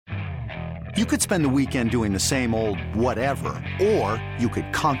You could spend the weekend doing the same old whatever, or you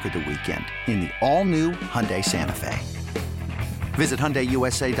could conquer the weekend in the all-new Hyundai Santa Fe. Visit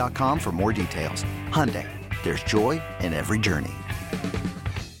HyundaiUSA.com for more details. Hyundai, there's joy in every journey.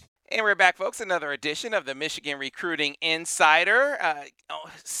 And we're back, folks. Another edition of the Michigan Recruiting Insider.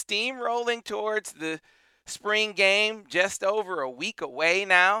 Steamrolling towards the spring game, just over a week away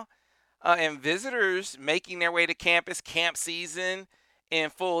now. And visitors making their way to campus, camp season in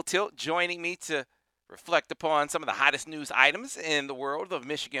full tilt. Joining me to reflect upon some of the hottest news items in the world of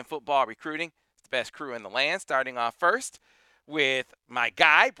Michigan football recruiting. It's the best crew in the land. Starting off first with my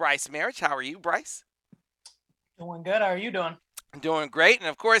guy, Bryce Marich. How are you, Bryce? Doing good. How are you doing? I'm doing great. And,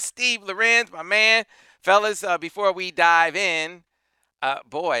 of course, Steve Lorenz, my man. Fellas, before we dive in,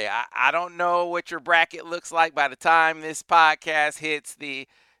 I don't know what your bracket looks like by the time this podcast hits.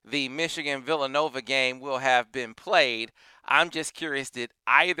 The Michigan-Villanova game will have been played. I'm just curious, did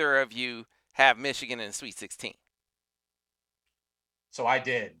either of you have Michigan in the Sweet 16? So I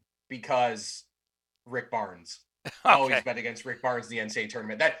did, because Rick Barnes. I always bet against Rick Barnes in the NCAA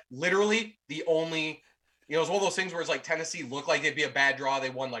tournament. That literally the only, it's one of those things where it's like Tennessee looked like they'd be a bad draw.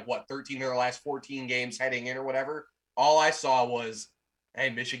 They won 13 of their last 14 games heading in or whatever. All I saw was, hey,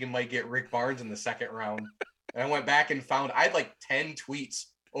 Michigan might get Rick Barnes in the second round. And I went back and found, I had 10 tweets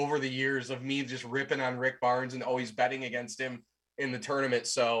over the years of me just ripping on Rick Barnes and always betting against him in the tournament.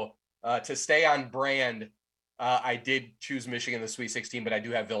 So to stay on brand, I did choose Michigan in the Sweet 16, but I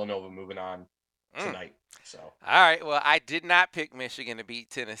do have Villanova moving on tonight. So all right. Well, I did not pick Michigan to beat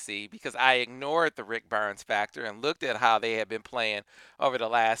Tennessee because I ignored the Rick Barnes factor and looked at how they had been playing over the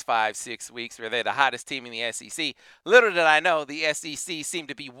last 5-6 weeks, where they're the hottest team in the SEC. Little did I know the SEC seemed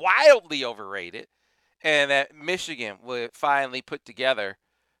to be wildly overrated, and that Michigan would finally put together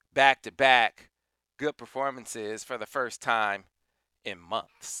back-to-back good performances for the first time in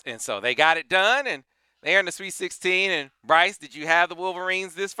months. And so they got it done, and they're in the Sweet 16. And Bryce, did you have the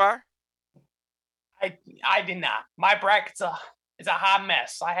Wolverines this far? I did not. My bracket's a hot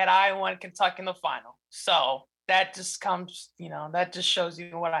mess. I had Iowa and Kentucky in the final. So that just that just shows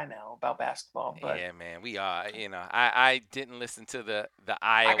you what I know about basketball. But yeah, man, we are. I didn't listen to the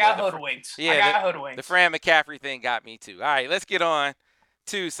Iowa. I got hoodwinked. The Fran McCaffrey thing got me too. All right, let's get on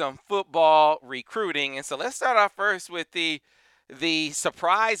to some football recruiting. And so let's start off first with the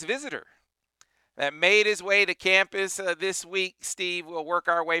surprise visitor that made his way to campus this week. Steve, we'll work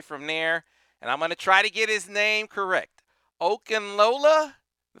our way from there. And I'm going to try to get his name correct. Okunlola,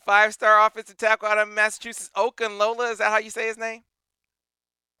 the 5-star offensive tackle out of Massachusetts. Okunlola, is that how you say his name?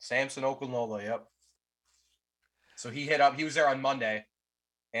 Samson Okunlola, yep. So he was there on Monday.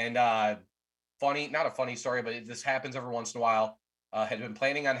 And not a funny story, but this happens every once in a while. Had been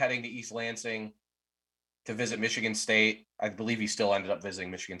planning on heading to East Lansing to visit Michigan State. I believe he still ended up visiting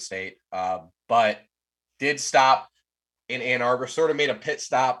Michigan State, but did stop in Ann Arbor, sort of made a pit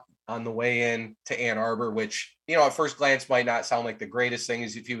stop on the way in to Ann Arbor, which, at first glance might not sound like the greatest thing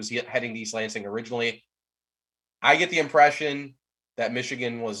as if he was heading to East Lansing originally. I get the impression that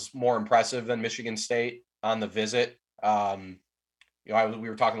Michigan was more impressive than Michigan State on the visit. We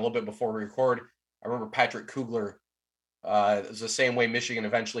were talking a little bit before we record. I remember Patrick Kugler. It was the same way Michigan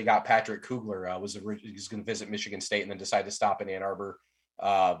eventually got Patrick Kugler. He was going to visit Michigan State and then decided to stop in Ann Arbor.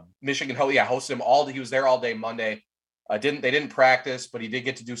 Michigan hosted him all day. He was there all day Monday. They didn't practice, but he did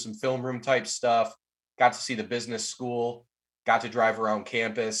get to do some film room type stuff. Got to see the business school. Got to drive around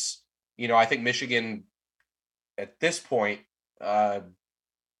campus. I think Michigan at this point, have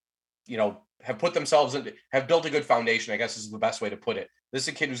put themselves in, have built a good foundation, I guess is the best way to put it. This is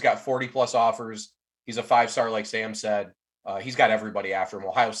a kid who's got 40 plus offers. He's a 5-star, like Sam said. He's got everybody after him.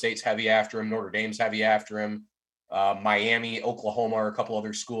 Ohio State's heavy after him. Notre Dame's heavy after him. Miami, Oklahoma are a couple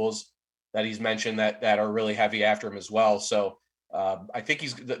other schools that he's mentioned that are really heavy after him as well. So I think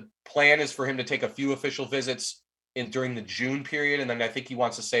the plan is for him to take a few official visits during the June period. And then I think he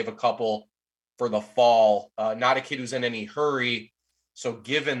wants to save a couple for the fall. Not a kid who's in any hurry. So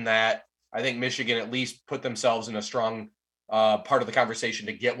given that, I think Michigan at least put themselves in a strong part of the conversation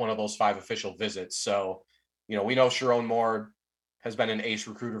to get one of those 5 official visits. So, we know Sharon Moore has been an ace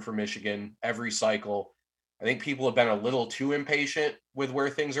recruiter for Michigan every cycle. I think people have been a little too impatient with where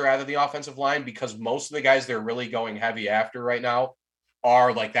things are at the offensive line, because most of the guys they're really going heavy after right now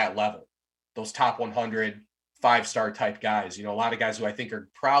are like that level, those top 100 5-star type guys. A lot of guys who I think are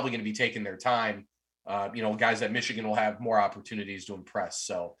probably going to be taking their time, guys that Michigan will have more opportunities to impress.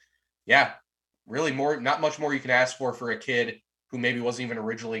 So yeah, really not much more you can ask for a kid who maybe wasn't even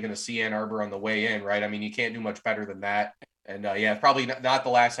originally going to see Ann Arbor on the way in, right? I mean, you can't do much better than that. And probably not the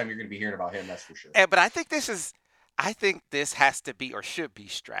last time you're going to be hearing about him, that's for sure. But I think this has to be or should be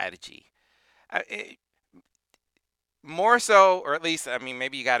strategy. More so, or at least, I mean,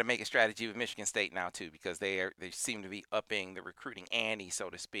 maybe you got to make a strategy with Michigan State now too, because they seem to be upping the recruiting ante, so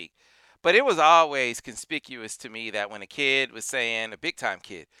to speak. But it was always conspicuous to me that when a kid was saying, a big time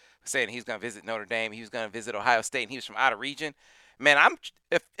kid was saying he's going to visit Notre Dame, he was going to visit Ohio State, and he was from out of region, man,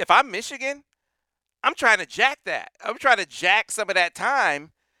 if I'm Michigan, I'm trying to jack that. I'm trying to jack some of that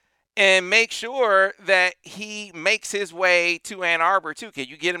time and make sure that he makes his way to Ann Arbor too. Can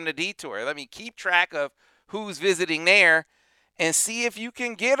you get him the detour? Let me keep track of who's visiting there and see if you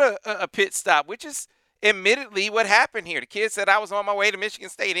can get a pit stop, which is admittedly what happened here. The kid said, I was on my way to Michigan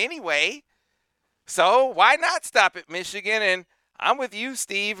State anyway, so why not stop at Michigan? And I'm with you,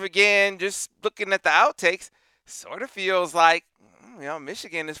 Steve, again, just looking at the outtakes, sort of feels like,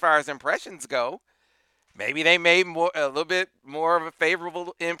 Michigan, as far as impressions go, maybe they made a little bit more of a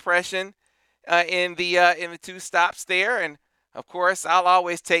favorable impression in the two stops there. And of course, I'll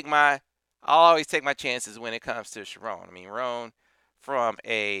always take my chances when it comes to Sharon. I mean, Roan, from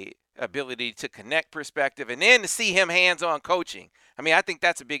a ability to connect perspective, and then to see him hands-on coaching. I mean, I think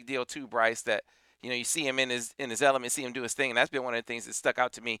that's a big deal too, Bryce. That you see him in his element, see him do his thing, and that's been one of the things that stuck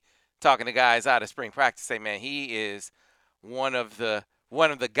out to me talking to guys out of spring practice. Say, man, he is one of the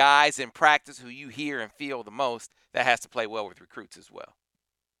guys in practice who you hear and feel the most that has to play well with recruits as well.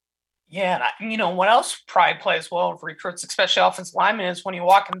 Yeah, and what else probably plays well with recruits, especially offensive linemen, is when you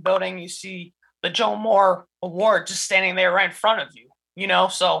walk in the building, you see the Joe Moore Award just standing there right in front of you.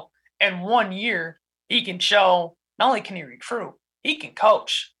 So in 1 year, he can show not only can he recruit, he can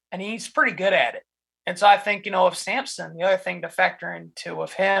coach, and he's pretty good at it. And so I think, of Sampson, the other thing to factor into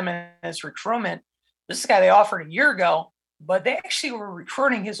with him and his recruitment, this is a guy they offered a year ago, but they actually were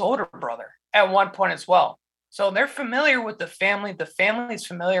recruiting his older brother at one point as well. So they're familiar with the family. The family's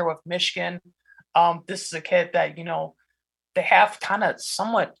familiar with Michigan. This is a kid that, they have kind of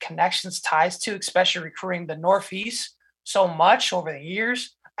somewhat connections, ties to, especially recruiting the Northeast so much over the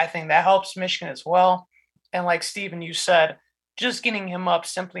years. I think that helps Michigan as well. And like Steven, you said, just getting him up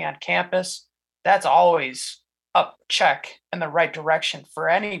simply on campus, that's always a check in the right direction for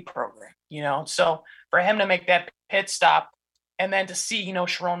any program, So for him to make that pit stop and then to see,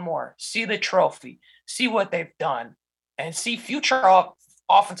 Sharon Moore, see the trophy, see what they've done, and see future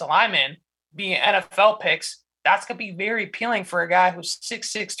offensive linemen being NFL picks, that's going to be very appealing for a guy who's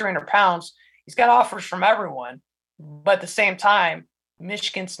 6'6", 300 pounds. He's got offers from everyone. But at the same time,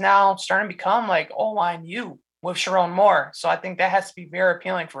 Michigan's now starting to become like O-line U with Sharon Moore. So I think that has to be very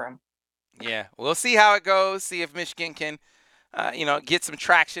appealing for him. Yeah, we'll see how it goes, see if Michigan can, get some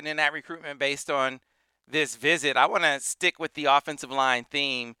traction in that recruitment based on this visit. I want to stick with the offensive line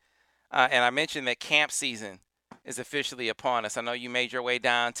theme. And I mentioned that camp season is officially upon us. I know you made your way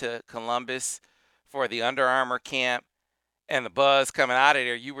down to Columbus for the Under Armour camp, and the buzz coming out of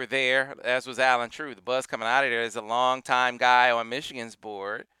there, you were there, as was Alan True. The buzz coming out of there is a longtime guy on Michigan's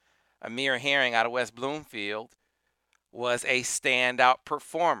board, Amir Herring out of West Bloomfield, was a standout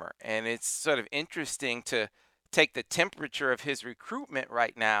performer. And it's sort of interesting to take the temperature of his recruitment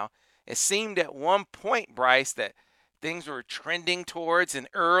right now. It seemed at one point, Bryce, that things were trending towards an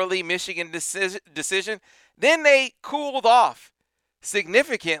early Michigan decision. Then they cooled off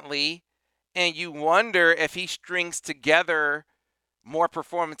significantly, and you wonder if he strings together more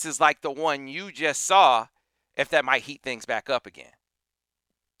performances like the one you just saw, if that might heat things back up again.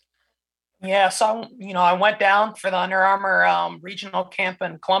 Yeah, so, I went down for the Under Armour regional camp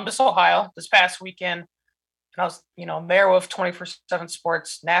in Columbus, Ohio this past weekend. And I was, there with 24/7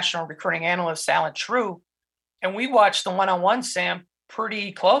 Sports national recruiting analyst Alan True. And we watched the one-on-one, Sam,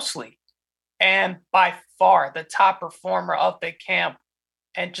 pretty closely. And by far, the top performer of the camp,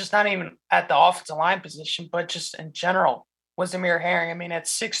 and just not even at the offensive line position, but just in general, was Amir Herring. I mean, at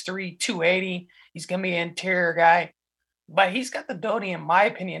 6'3", 280, he's going to be an interior guy. But he's got the ability, in my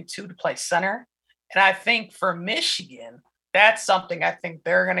opinion, too, to play center. And I think for Michigan, that's something I think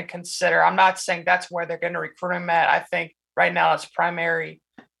they're going to consider. I'm not saying that's where they're going to recruit him at. I think right now it's primary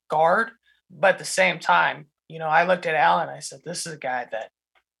guard. But at the same time, I looked at Allen. I said, this is a guy that,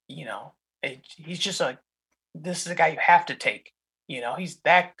 he's just this is a guy you have to take. He's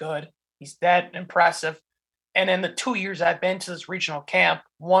that good. He's that impressive. And in the 2 years I've been to this regional camp,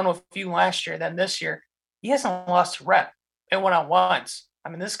 one with you last year, then this year, he hasn't lost a rep in one-on-ones. I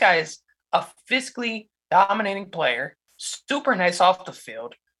mean, this guy is a physically dominating player, super nice off the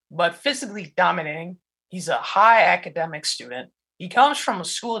field, but physically dominating. He's a high academic student. He comes from a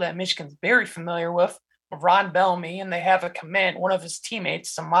school that Michigan's very familiar with, Ron Bellamy, and they have a commit, one of his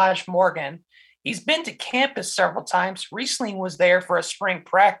teammates, Samaj Morgan. He's been to campus several times. Recently was there for a spring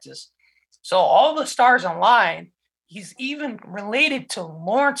practice. So all the stars align. he's even related to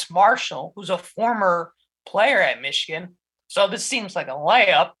Lawrence Marshall, who's a former player at Michigan. So this seems like a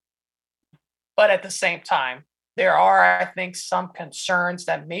layup. But at the same time, there are, I think, some concerns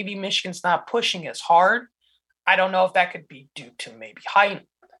that maybe Michigan's not pushing as hard. I don't know if that could be due to maybe height,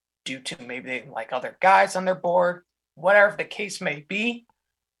 due to maybe they like other guys on their board, whatever the case may be.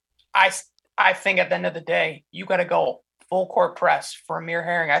 I think at the end of the day, you got to go full court press for Amir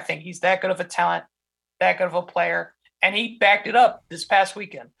Herring. I think he's that good of a talent, that good of a player, and he backed it up this past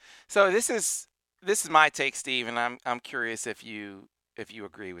weekend. So this is my take, Steve, and I'm curious if you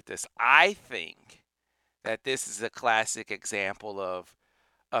agree with this. I think that this is a classic example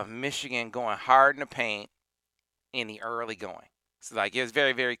of Michigan going hard in the paint in the early going. So like it was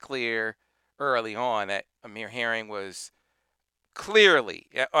very, very clear early on that Amir Herring was clearly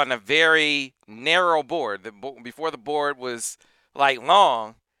on a very narrow board. Before the board was like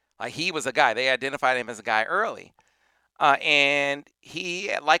long, like he was a guy. They identified him as a guy early. And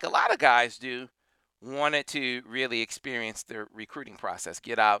he, like a lot of guys do, wanted to really experience the recruiting process,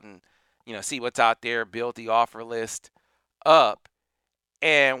 get out and, see what's out there, build the offer list up.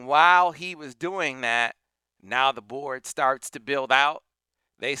 And while he was doing that, now the board starts to build out.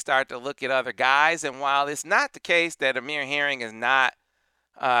 They start to look at other guys. And while it's not the case that Amir Herring is not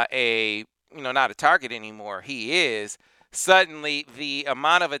not a target anymore, he is. Suddenly, the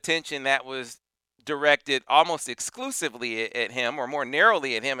amount of attention that was directed almost exclusively at him, or more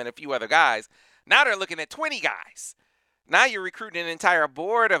narrowly at him and a few other guys, now they're looking at 20 guys. Now you're recruiting an entire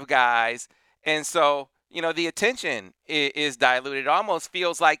board of guys. And so, the attention is diluted. It almost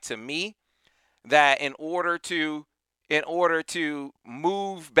feels like to me that in order to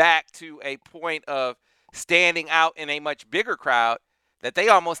move back to a point of standing out in a much bigger crowd, that they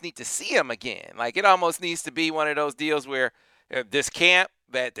almost need to see him again. Like it almost needs to be one of those deals where this camp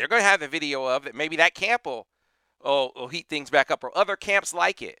that they're going to have the video of it, maybe that camp will heat things back up, or other camps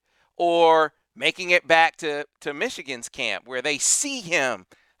like it, or making it back to Michigan's camp where they see him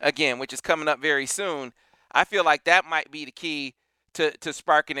again, which is coming up very soon. I feel like that might be the key to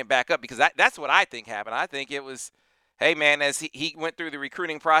sparking it back up, because that's what I think happened. I think it was, hey, man, as he went through the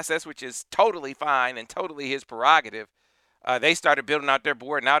recruiting process, which is totally fine and totally his prerogative, they started building out their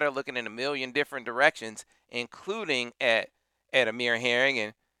board. Now they're looking in a million different directions, including at Amir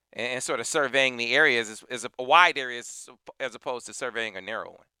Herring, and sort of surveying the areas as a wide area as opposed to surveying a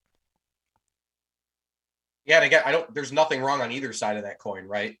narrow one. Yeah, and again, there's nothing wrong on either side of that coin,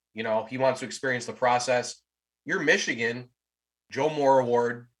 right? He wants to experience the process. You're Michigan, Joe Moore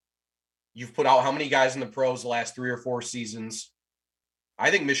Award. You've put out how many guys in the pros the last 3 or 4 seasons? I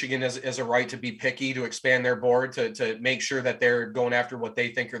think Michigan has a right to be picky, to expand their board, to make sure that they're going after what they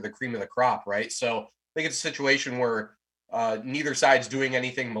think are the cream of the crop, right? So I think it's a situation where neither side's doing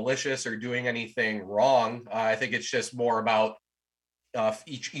anything malicious or doing anything wrong. I think it's just more about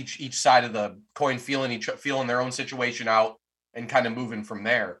each side of the coin feeling their own situation out and kind of moving from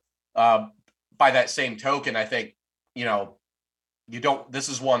there. By that same token, I think, this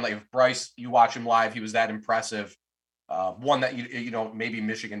is one, like if Bryce, you watch him live, he was that impressive. One that maybe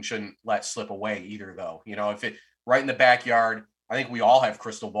Michigan shouldn't let slip away either, though. If it right in the backyard, I think we all have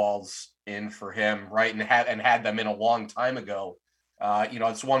crystal balls in for him, right? And had them in a long time ago.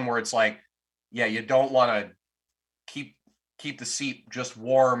 It's one where it's like, yeah, you don't want to keep the seat just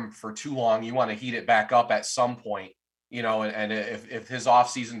warm for too long. You want to heat it back up at some point, and if his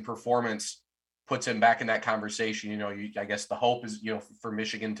offseason performance puts him back in that conversation, I guess the hope is, for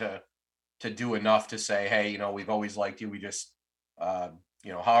Michigan to do enough to say, hey, we've always liked you. We just,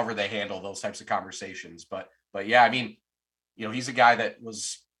 however they handle those types of conversations. But yeah, I mean, he's a guy that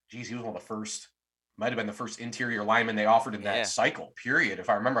he was one of the first, might've been the first interior lineman they offered in that cycle period. If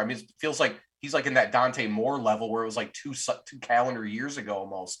I remember, I mean, it feels like he's like in that Dante Moore level where it was like two calendar years ago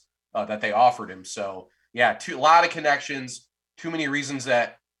almost that they offered him. So yeah, a lot of connections, too many reasons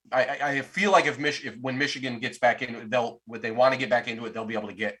that I feel like when Michigan gets back into it, they want to get back into it, they'll be able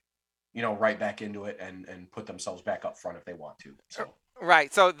to get, right back into it and put themselves back up front if they want to. So.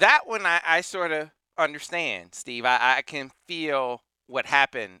 Right. So that one I sort of understand, Steve. I can feel what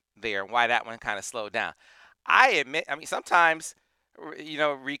happened there and why that one kind of slowed down. I admit, sometimes,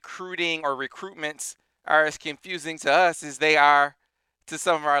 recruiting or recruitments are as confusing to us as they are to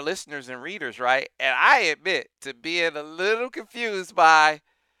some of our listeners and readers, right? And I admit to being a little confused by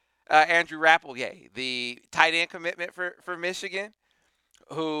Andrew Rappelier, the tight end commitment for Michigan,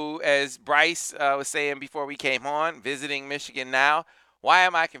 who, as Bryce was saying before we came on, visiting Michigan now. Why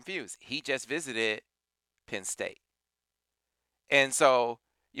am I confused? He just visited Penn State. And so,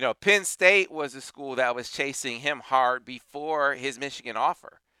 Penn State was a school that was chasing him hard before his Michigan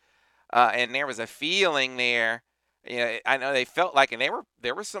offer. And there was a feeling there I know they felt like, and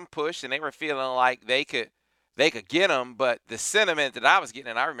there was some push, and they were feeling like they could get him. But the sentiment that I was getting,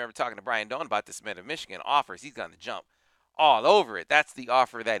 and I remember talking to Brian Doan about this man of Michigan offers, he's going to jump all over it. That's the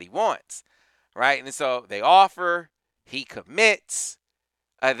offer that he wants, right? And so they offer, he commits.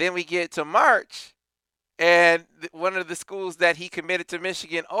 Then we get to March, and one of the schools that he committed to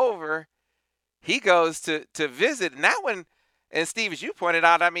Michigan over, he goes to visit. And that one, and Steve, as you pointed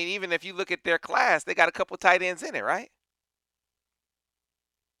out, I mean, even if you look at their class, they got a couple tight ends in it, right?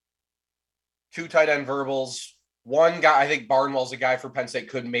 2 tight end verbals. One guy, I think Barnwell's a guy for Penn State,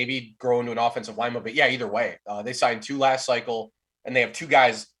 could maybe grow into an offensive lineman. But yeah, either way, they signed 2 last cycle, and they have 2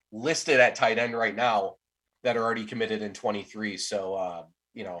 guys listed at tight end right now that are already committed in 23. So,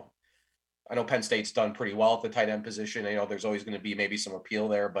 I know Penn State's done pretty well at the tight end position. There's always going to be maybe some appeal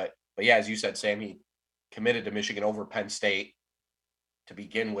there, but yeah, as you said, Sam, he committed to Michigan over Penn State to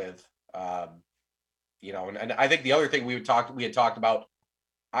begin with. And I think the other thing we had talked about,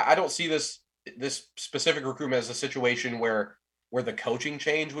 I don't see this specific recruitment as a situation where the coaching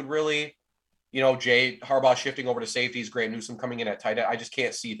change would really, Jay Harbaugh shifting over to safeties, Grant Newsome coming in at tight end. I just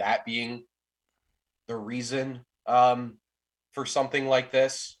can't see that being the reason for something like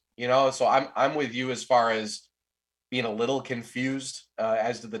this. So I'm with you as far as being a little confused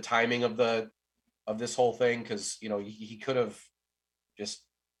as to the timing of this whole thing, because he could have just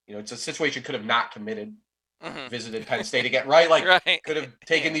it's a situation, could have not committed, visited Penn State again, right? Like right. Could have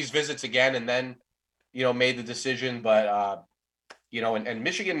taken these visits again and then made the decision. But and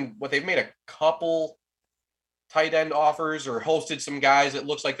Michigan, what they've made a couple tight end offers or hosted some guys it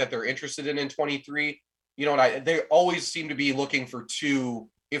looks like that they're interested in 23. They always seem to be looking for 2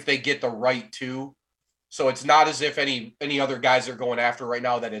 if they get the right 2. So it's not as if any other guys are going after right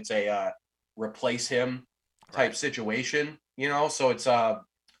now that it's a replace him type situation, So it's I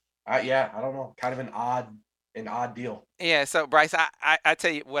don't know, kind of an odd deal. Yeah. So Bryce, I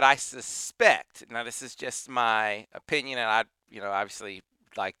tell you what I suspect. Now this is just my opinion, and I obviously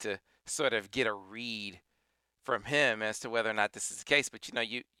like to sort of get a read from him as to whether or not this is the case. But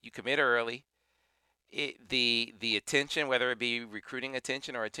you commit early. The attention, whether it be recruiting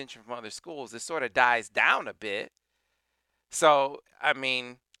attention or attention from other schools, it sort of dies down a bit. So, I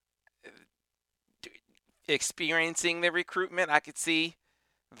mean, experiencing the recruitment, I could see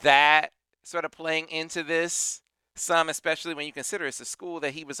that sort of playing into this some, especially when you consider it's a school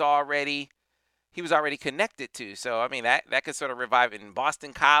that he was already connected to. So, I mean, that could sort of revive it. In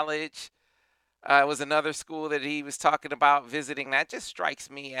Boston College was another school that he was talking about visiting. That just strikes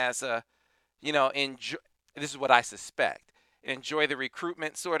me as a enjoy. This is what I suspect. Enjoy the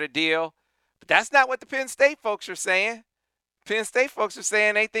recruitment sort of deal. But that's not what the Penn State folks are saying. Penn State folks are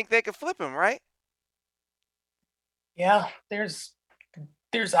saying they think they could flip him, right? Yeah, there's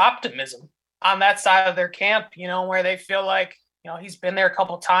optimism on that side of their camp, where they feel like, he's been there a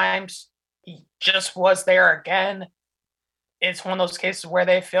couple times. He just was there again. It's one of those cases where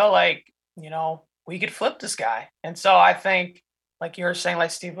they feel like, we could flip this guy. And so I think, like you were saying,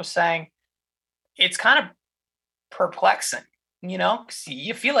 like Steve was saying, it's kind of perplexing, 'cause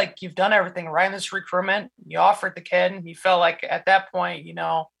you feel like you've done everything right in this recruitment. You offered the kid, and you felt like at that point,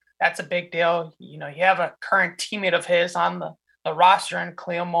 that's a big deal. You have a current teammate of his on the roster, and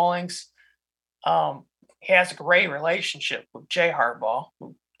Cleo Mullings. He has a great relationship with Jay Harbaugh.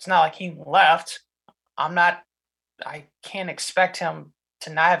 It's not like he left. I can't expect him to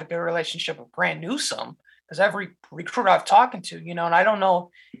not have a good relationship with Grant Newsome, because every recruiter I've talked to, and I don't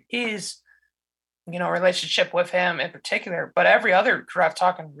know his relationship with him in particular, but every other recruiter I've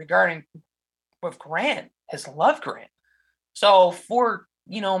talked regarding with Grant has loved Grant. So for,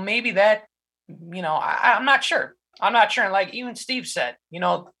 maybe that, I'm not sure. I'm not sure. And like even Steve said,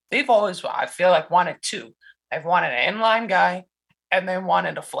 they've always, I feel like, wanted 2. They've wanted an inline guy, and they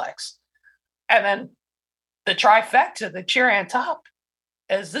wanted a flex. And then the trifecta, the cherry on top,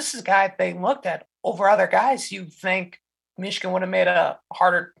 is this is a guy they looked at over other guys you think Michigan would have made a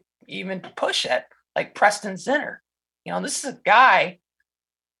harder even push at, like Preston Zinner. This is a guy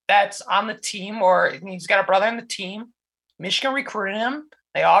that's on the team, or he's got a brother on the team. Michigan recruited him.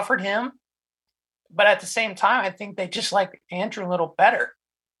 They offered him. But at the same time, I think they just like Andrew a little better,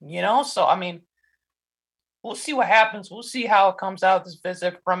 So, I mean, we'll see what happens. We'll see how it comes out, this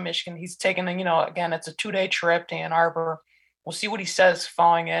visit from Michigan. He's taking, again, it's a 2-day trip to Ann Arbor. We'll see what he says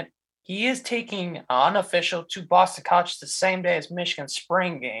following it. He is taking unofficial to Boston College the same day as Michigan's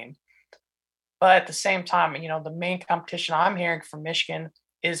spring game. But at the same time, the main competition I'm hearing from Michigan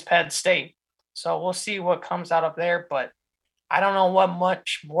is Penn State. So we'll see what comes out of there. But I don't know what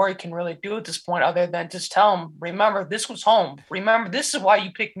much more he can really do at this point other than just tell him, remember, this was home. Remember, this is why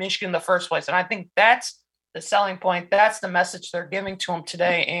you picked Michigan in the first place. And I think that's the selling point. That's the message they're giving to him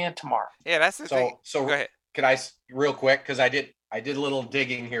today and tomorrow. Yeah, that's the thing. So Go ahead. Can I real quick, because I did a little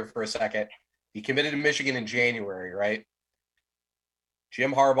digging here for a second. He committed to Michigan in January, right?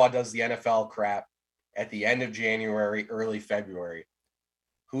 Jim Harbaugh does the NFL crap at the end of January, early February.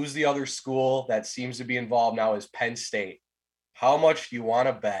 Who's the other school that seems to be involved now is Penn State. How much do you want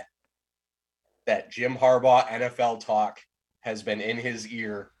to bet that Jim Harbaugh NFL talk has been in his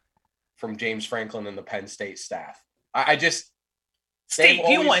ear from James Franklin and the Penn State staff? I just Steve,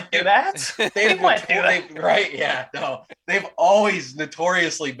 you went through that. Right? Yeah, no. They've always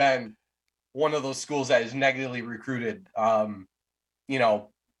notoriously been one of those schools that is negatively recruited, outwardly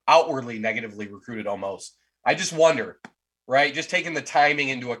negatively recruited almost. I just wonder, right? Just taking the timing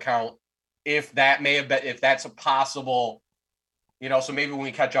into account, if that's a possible, so maybe when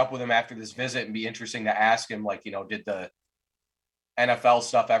we catch up with him after this visit, it'd be interesting to ask him, like, did the NFL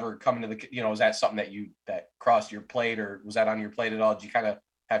stuff ever come into the, is that something that crossed your plate, or was that on your plate at all? Did you kind of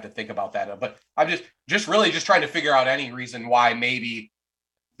have to think about that? But I'm just really trying to figure out any reason why maybe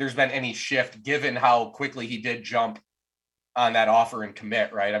there's been any shift, given how quickly he did jump on that offer and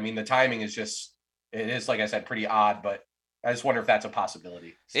commit, right? I mean, the timing is it is, like I said, pretty odd, but I just wonder if that's a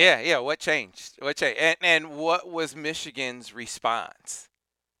possibility. So. Yeah. What changed? And what was Michigan's response?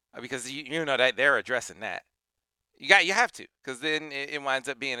 Because you know that they're addressing that. You have to, because then it winds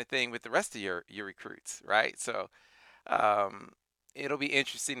up being a thing with the rest of your recruits, right? So it'll be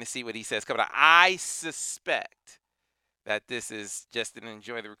interesting to see what he says coming out. I suspect that this is just an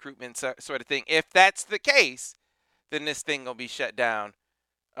enjoy the recruitment sort of thing. If that's the case, then this thing will be shut down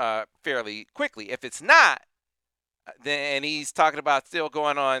fairly quickly. If it's not, then he's talking about still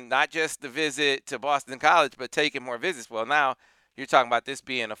going on not just the visit to Boston College, but taking more visits. Well, now you're talking about this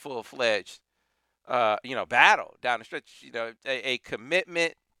being a full-fledged battle down the stretch, a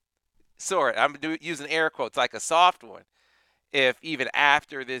commitment sort. I'm using air quotes, like a soft one. If even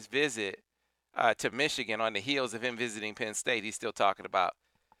after this visit to Michigan, on the heels of him visiting Penn State, he's still talking about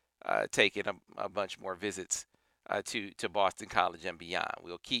taking a bunch more visits to Boston College and beyond.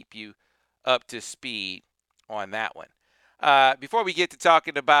 We'll keep you up to speed on that one. Before we get to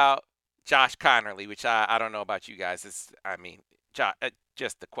talking about Josh Conerly, which I don't know about you guys, just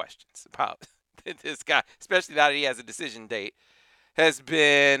the questions about this guy, especially now that he has a decision date, has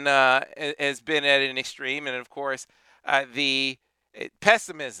been at an extreme, and of course the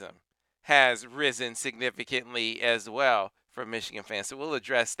pessimism has risen significantly as well for Michigan fans. So we'll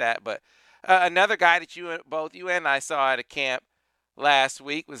address that. But another guy that both you and I saw at a camp last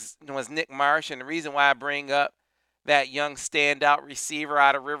week was Nick Marsh, and the reason why I bring up that young standout receiver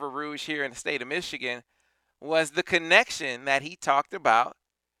out of River Rouge here in the state of Michigan was the connection that he talked about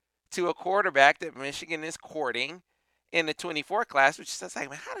to a quarterback that Michigan is courting in the 24 class, which is like,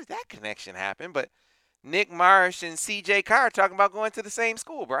 man, how did that connection happen? But Nick Marsh and C.J. Carr talking about going to the same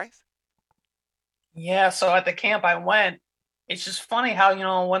school, Bryce. Yeah, so at the camp I went, it's just funny how,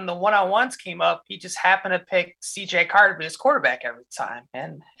 when the one-on-ones came up, he just happened to pick C.J. Carr to be his quarterback every time.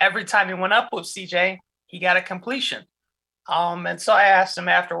 And every time he went up with C.J., he got a completion. And so I asked him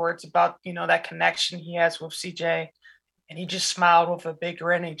afterwards about, that connection he has with C.J., and he just smiled with a big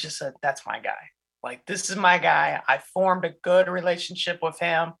grin. He just said, that's my guy. Like, this is my guy. I formed a good relationship with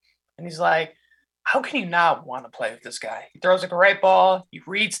him. And he's like, how can you not want to play with this guy? He throws a great ball. He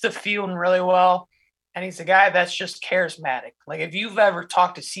reads the field really well. And he's a guy that's just charismatic. Like, if you've ever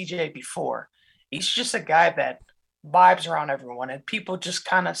talked to CJ before, he's just a guy that vibes around everyone. And people just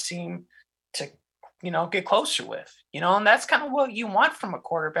kind of seem to, get closer with, and that's kind of what you want from a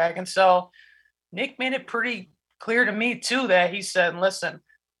quarterback. And so Nick made it pretty clear to me too that he said, listen,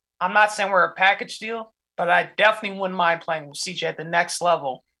 I'm not saying we're a package deal, but I definitely wouldn't mind playing with CJ at the next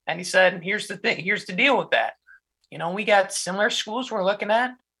level. And he said, here's the thing, here's the deal with that. We got similar schools we're looking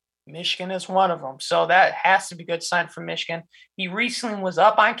at. Michigan is one of them. So that has to be a good sign for Michigan. He recently was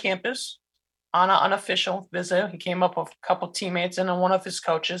up on campus on an unofficial visit. He came up with a couple teammates and one of his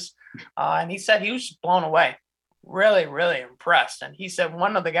coaches. And he said he was blown away, really, really impressed. And he said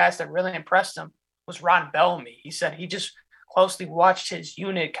one of the guys that really impressed him was Ron Bellamy. He said he just closely watched his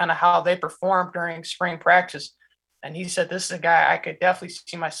unit, kind of how they performed during spring practice. And he said, this is a guy I could definitely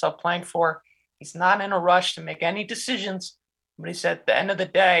see myself playing for. He's not in a rush to make any decisions, but he said at the end of the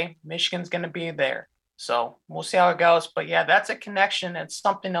day, Michigan's going to be there. So we'll see how it goes. But yeah, that's a connection. It's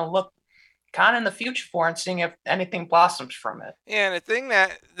something to look kind of in the future for and seeing if anything blossoms from it. Yeah, and the thing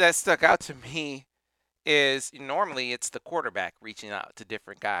that stuck out to me is normally it's the quarterback reaching out to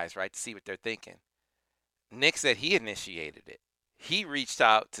different guys, right, to see what they're thinking. Nick said he initiated it. He reached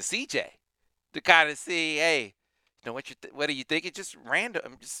out to CJ to kind of see, hey, what do you think? It just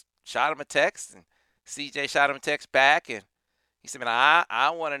random. Just shot him a text and CJ shot him a text back, and he said, man, I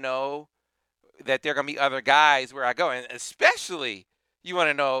want to know that there are going to be other guys where I go. And especially you want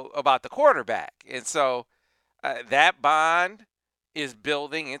to know about the quarterback. And so that bond is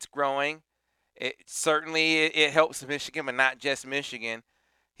building. It's growing. It helps Michigan, but not just Michigan.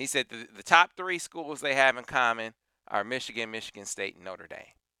 He said the top three schools they have in common are Michigan, Michigan State, and Notre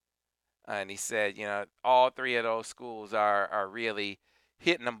Dame. And he said, all three of those schools are really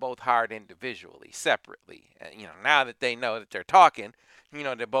hitting them both hard individually, separately. Now that they know that they're talking,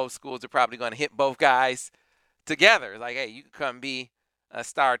 that both schools are probably going to hit both guys together. Like, hey, you can come be a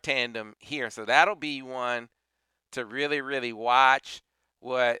star tandem here. So that'll be one to really, really watch.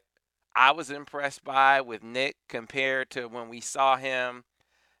 What I was impressed by with Nick compared to when we saw him,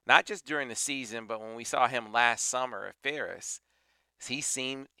 not just during the season, but when we saw him last summer at Ferris, he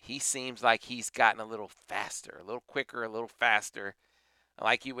seems like he's gotten a little faster, a little quicker, a little faster,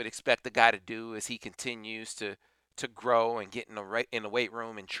 like you would expect the guy to do as he continues to grow and get in the weight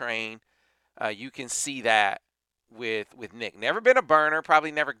room and train. You can see that with Nick. Never been a burner,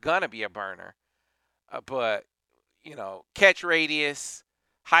 probably never gonna be a burner, but catch radius,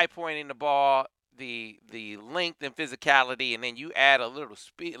 high pointing the ball, the length and physicality, and then you add a little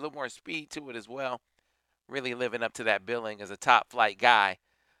speed, a little more speed to it as well. Really living up to that billing as a top flight guy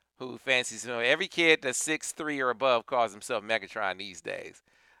who fancies, every kid that's 6'3" or above calls himself Megatron these days.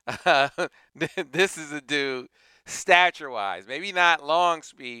 This is a dude, stature-wise, maybe not long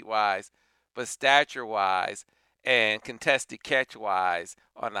speed-wise, but stature-wise and contested catch-wise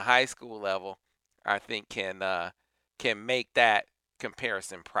on the high school level, I think can make that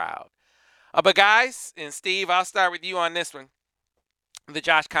comparison proud. But guys, and Steve, I'll start with you on this one. The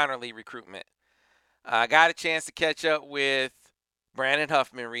Josh Conerly recruitment. I got a chance to catch up with Brandon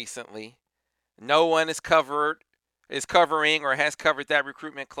Huffman recently. No one is covering or has covered that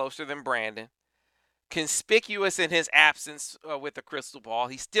recruitment closer than Brandon. Conspicuous in his absence with a crystal ball.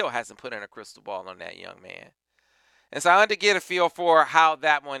 He still hasn't put in a crystal ball on that young man. And so I wanted to get a feel for how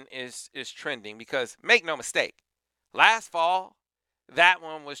that one is trending, because make no mistake, last fall, that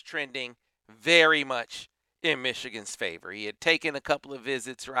one was trending very much in Michigan's favor. He had taken a couple of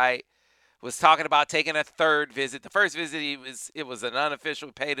visits, right? Was talking about taking a third visit. The first visit, it was an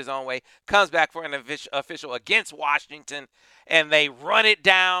unofficial, paid his own way. Comes back for an official against Washington, and they run it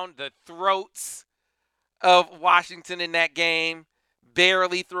down the throats of Washington in that game,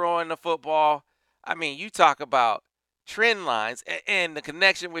 barely throwing the football. I mean, you talk about trend lines and the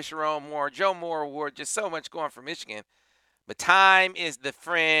connection with Sharon Moore, Joe Moore Award, just so much going for Michigan. But time is the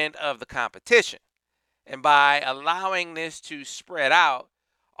friend of the competition. And by allowing this to spread out,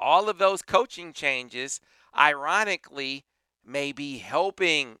 all of those coaching changes, ironically, may be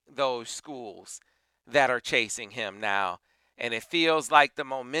helping those schools that are chasing him now. And it feels like the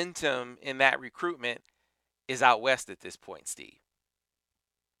momentum in that recruitment is out west at this point, Steve.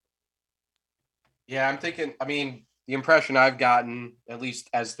 Yeah, I'm thinking, the impression I've gotten, at least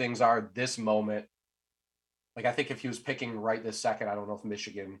as things are this moment, like I think if he was picking right this second, I don't know if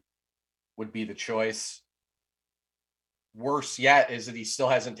Michigan would be the choice. Worse yet is that he still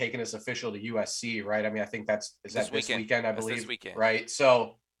hasn't taken his official to USC, right? I think this weekend, I believe. This weekend. Right.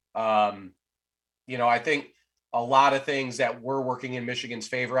 So, I think a lot of things that were working in Michigan's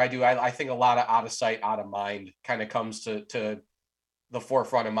favor. I think a lot of out of sight, out of mind kind of comes to the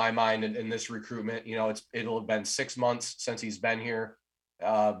forefront of my mind in this recruitment. It'll have been 6 months since he's been here,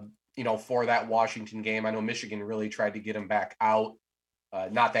 for that Washington game. I know Michigan really tried to get him back out.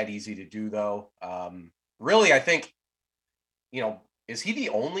 Not that easy to do, though. Really, I think, is he the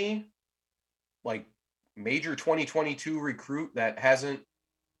only major 2022 recruit that hasn't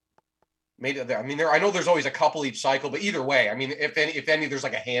made it there? I know there's always a couple each cycle, but either way, if any, there's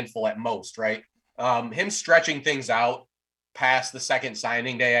like a handful at most, right? Him stretching things out past the second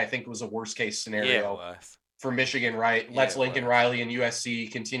signing day, I think was a worst case scenario for Michigan, right? Let's Lincoln Riley and USC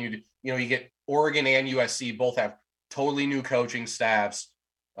continue to, you get Oregon and USC both have totally new coaching staffs.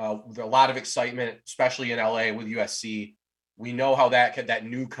 There's a lot of excitement, especially in LA with USC. We know how that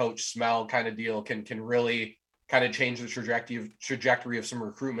new coach smell kind of deal can really kind of change the trajectory of some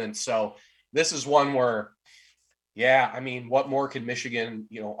recruitment. So this is one where, what more can Michigan,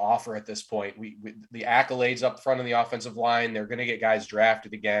 offer at this point? We the accolades up front of the offensive line, they're going to get guys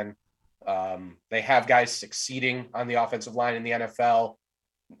drafted again. They have guys succeeding on the offensive line in the NFL.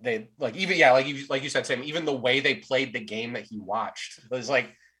 They like you said, Sam, even the way they played the game that he watched was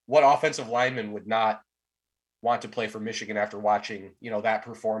like, what offensive lineman would not want to play for Michigan after watching, that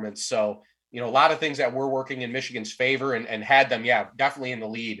performance? So, a lot of things that were working in Michigan's favor and had them, definitely in the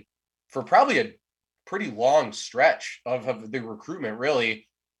lead for probably a pretty long stretch of the recruitment, really.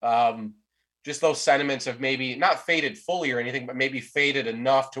 just those sentiments have maybe not faded fully or anything, but maybe faded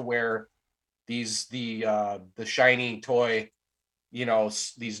enough to where the shiny toy,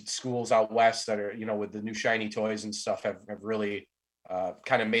 these schools out west that are, with the new shiny toys and stuff have really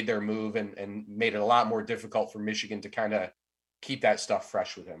kind of made their move and made it a lot more difficult for Michigan to kind of keep that stuff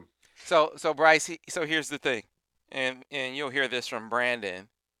fresh with him. So Bryce, so here's the thing, and you'll hear this from Brandon.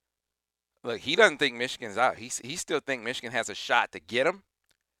 Look, he doesn't think Michigan's out. He still think Michigan has a shot to get him,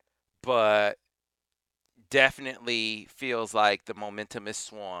 but definitely feels like the momentum is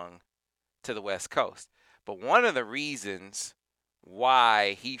swung to the West Coast. But one of the reasons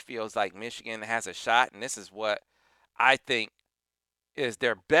why he feels like Michigan has a shot, and this is what I think is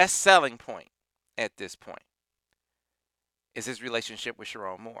their best selling point at this point, is his relationship with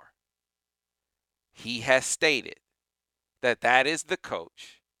Sharon Moore. He has stated that is the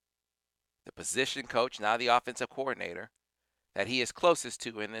coach, the position coach, now the offensive coordinator, that he is closest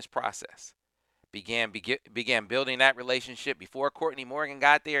to in this process. Began building that relationship before Courtney Morgan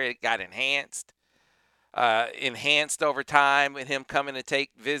got there. It got enhanced over time with him coming to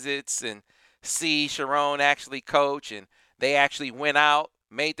take visits and see Sharon actually coach. And they actually went out,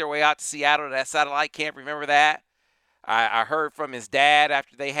 made their way out to Seattle to that satellite camp. Remember that? I heard from his dad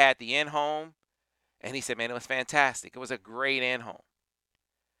after they had the in-home, and he said, man, it was fantastic. It was a great in-home.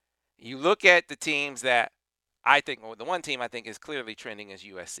 You look at the teams that I think, well, the one team I think is clearly trending is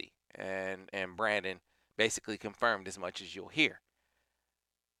USC. And Brandon basically confirmed as much as you'll hear.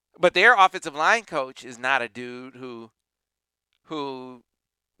 But their offensive line coach is not a dude who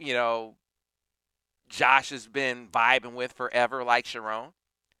Josh has been vibing with forever like Sharon.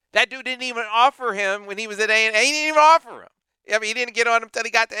 That dude didn't even offer him when he was at A&M. He didn't even offer him. I mean, he didn't get on him until he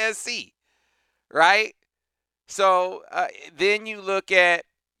got to SC, right? So then you look at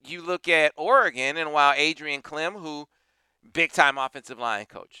Oregon, and while Adrian Clem, who big-time offensive line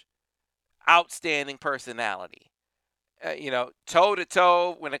coach, outstanding personality,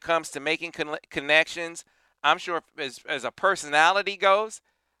 toe-to-toe when it comes to making connections. I'm sure as a personality goes,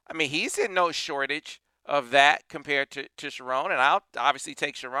 I mean, he's in no shortage of that compared to Sharon, and I'll obviously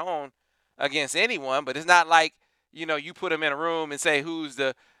take Sharon against anyone, but it's not like, you put him in a room and say who's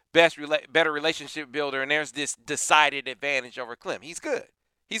the better relationship builder, and there's this decided advantage over Clem. He's good.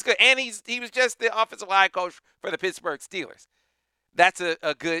 He's good, and he was just the offensive line coach for the Pittsburgh Steelers. That's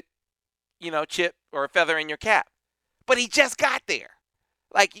a good, chip or a feather in your cap. But he just got there.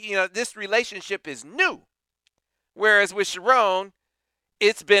 Like, this relationship is new. Whereas with Sharon,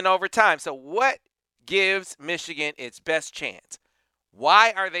 it's been over time. So what gives Michigan its best chance?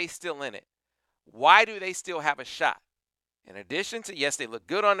 Why are they still in it? Why do they still have a shot? In addition to, yes, they look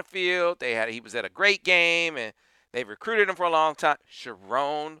good on the field. He was at a great game, and they've recruited him for a long time.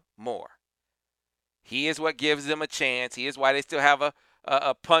 Sharon Moore. He is what gives them a chance. He is why they still have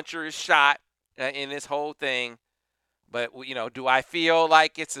a puncher's shot in this whole thing. But, do I feel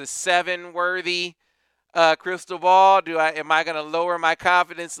like it's a 7-worthy crystal ball? Am I going to lower my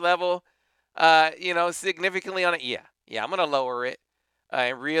confidence level, significantly on it? Yeah, I'm going to lower it.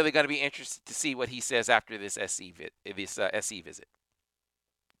 I'm really going to be interested to see what he says after this SC visit.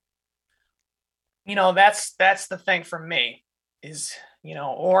 That's the thing for me is,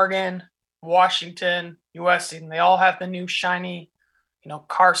 Oregon, Washington, USC, and they all have the new shiny,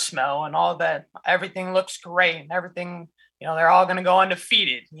 car smell and all that. Everything looks great and everything, they're all going to go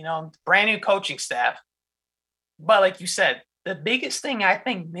undefeated, brand new coaching staff. But like you said, the biggest thing I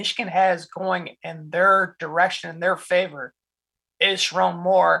think Michigan has going in their direction, in their favor, is Sharon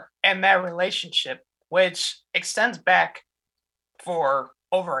Moore and that relationship, which extends back for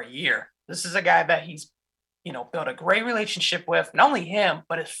over a year. This is a guy that he's, built a great relationship with, not only him,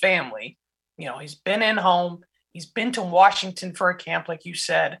 but his family. He's been in home. He's been to Washington for a camp, like you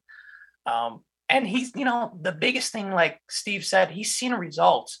said. And he's, the biggest thing, like Steve said, he's seen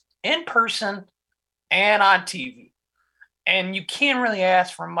results in person and on TV. And you can't really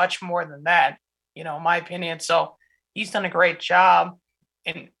ask for much more than that, in my opinion. So he's done a great job.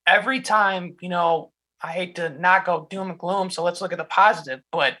 And every time, I hate to not go doom and gloom, so let's look at the positive.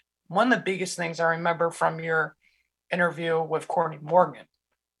 But one of the biggest things I remember from your interview with Courtney Morgan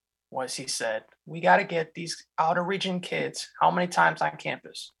was he said, we got to get these outer region kids how many times on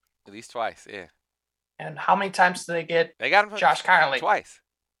campus? At least twice, yeah. And how many times do they get They got him Josh Conerly? Twice.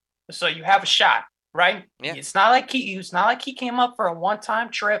 So you have a shot, right? Yeah. It's not like he came up for a one-time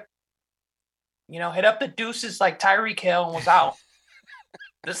trip, hit up the deuces like Tyreek Hill and was out.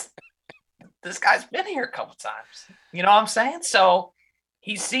 This guy's been here a couple times. You know what I'm saying? So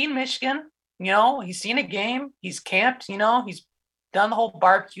he's seen Michigan, he's seen a game, he's camped, he's done the whole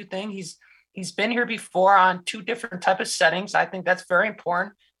barbecue thing. He's been here before on 2 different type of settings. I think that's very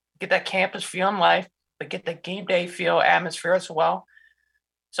important. get that campus feel in life, but get the game day feel atmosphere as well.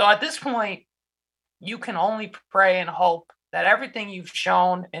 So at this point, you can only pray and hope that everything you've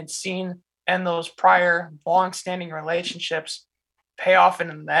shown and seen in those prior long-standing relationships pay off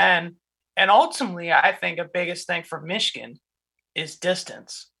in the end. And ultimately, I think the biggest thing for Michigan is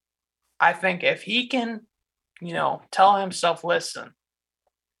distance. I think if he can, tell himself, listen,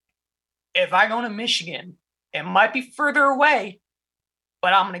 if I go to Michigan, it might be further away,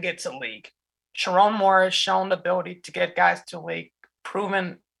 but I'm going to get to the league. Sharon Moore has shown the ability to get guys to the league,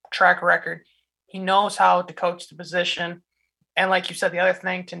 proven track record. He knows how to coach the position. And like you said, the other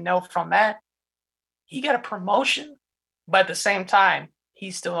thing to know from that, he got a promotion, but at the same time,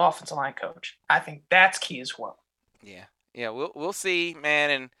 he's still an offensive line coach. I think that's key as well. Yeah, we'll see,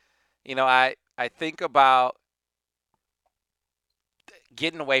 man. And I think about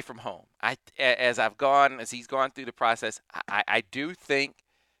getting away from home. As he's gone through the process, I do think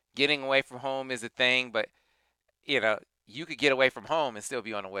getting away from home is a thing, but you could get away from home and still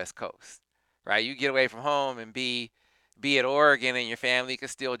be on the West Coast, right? You get away from home and be at Oregon, and your family could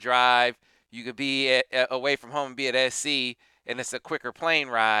still drive. You could be away from home and be at SC, and it's a quicker plane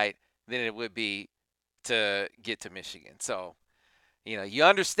ride than it would be to get to Michigan. So, you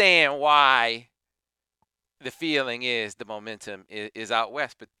understand why the feeling is the momentum is out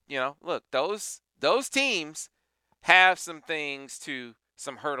west. But, look, those teams have some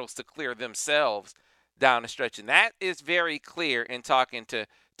hurdles to clear themselves down the stretch. And that is very clear in talking to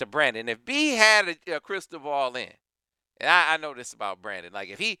Brandon. If B had a crystal ball in, and I know this about Brandon, like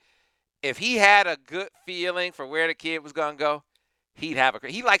if he had a good feeling for where the kid was going to go, he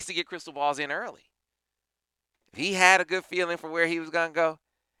likes to get crystal balls in early. If he had a good feeling for where he was going to go,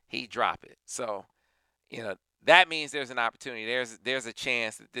 he'd drop it. So, that means there's an opportunity. There's a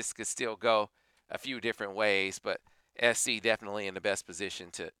chance that this could still go a few different ways, but SC definitely in the best position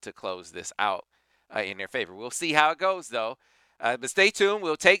to close this out in their favor. We'll see how it goes, though. But stay tuned.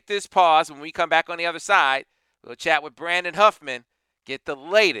 We'll take this pause. When we come back on the other side, we'll chat with Brandon Huffman, get the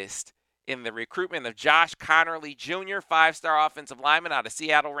latest in the recruitment of Josh Conerly Jr., 5-star offensive lineman out of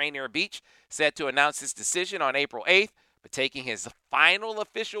Seattle Rainier Beach, set to announce his decision on April 8th, but taking his final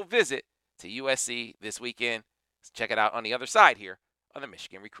official visit to USC this weekend. Let's check it out on the other side here on the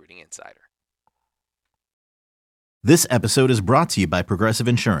Michigan Recruiting Insider. This episode is brought to you by Progressive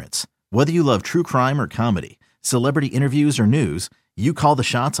Insurance. Whether you love true crime or comedy, celebrity interviews or news, you call the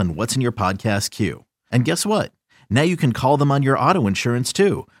shots on what's in your podcast queue. And guess what? Now you can call them on your auto insurance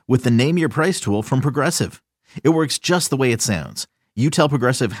too with the Name Your Price tool from Progressive. It works just the way it sounds. You tell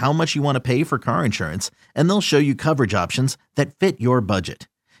Progressive how much you want to pay for car insurance, and they'll show you coverage options that fit your budget.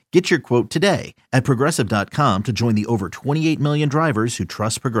 Get your quote today at Progressive.com to join the over 28 million drivers who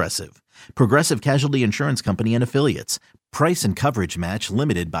trust Progressive. Progressive Casualty Insurance Company and Affiliates. Price and coverage match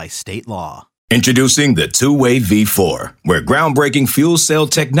limited by state law. Introducing the two-way V4, where groundbreaking fuel cell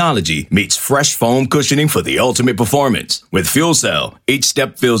technology meets fresh foam cushioning for the ultimate performance. With fuel cell, each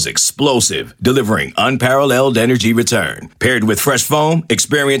step feels explosive, delivering unparalleled energy return. Paired with fresh foam,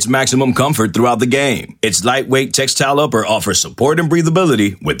 experience maximum comfort throughout the game. Its lightweight textile upper offers support and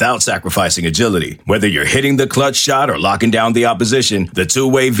breathability without sacrificing agility. Whether you're hitting the clutch shot or locking down the opposition, the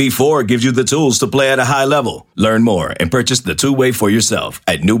two-way V4 gives you the tools to play at a high level. Learn more and purchase the two-way for yourself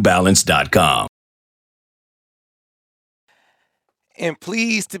at newbalance.com. And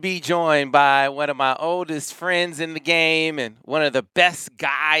pleased to be joined by one of my oldest friends in the game and one of the best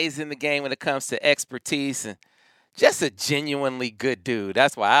guys in the game when it comes to expertise and just a genuinely good dude.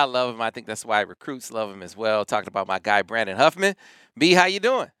 That's why I love him. I think that's why recruits love him as well. Talking about my guy, Brandon Huffman. B, how you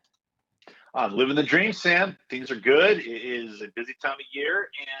doing? I'm living the dream, Sam. Things are good. It is a busy time of year,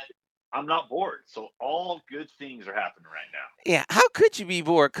 and I'm not bored. So all good things are happening right now. Yeah, how could you be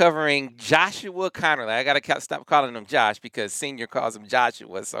bored covering Joshua Conerly? I got to stop calling him Josh because Senior calls him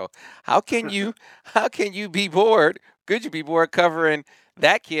Joshua. So how can you be bored? Could you be bored covering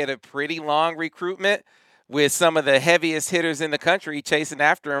that kid? A pretty long recruitment with some of the heaviest hitters in the country chasing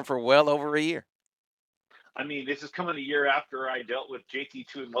after him for well over a year. I mean, this is coming a year after I dealt with JT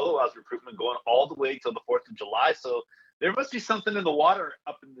Tuimoloau's recruitment going all the way till the 4th of July. So there must be something in the water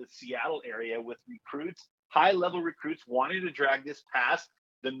up in the Seattle area with recruits, high-level recruits wanting to drag this past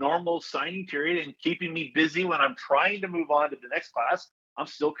the normal signing period and keeping me busy when I'm trying to move on to the next class. I'm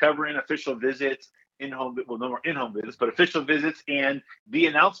still covering official visits, no more in-home visits, but official visits and the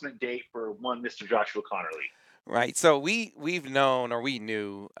announcement date for one Mr. Joshua Conerly. Right. So we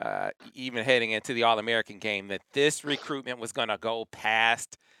knew, even heading into the All-American game, that this recruitment was going to go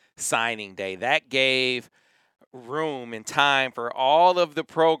past signing day. That gave room and time for all of the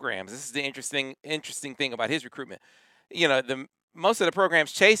programs. This is the interesting thing about his recruitment. The most of the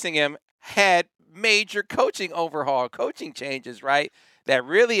programs chasing him had major coaching changes, right? That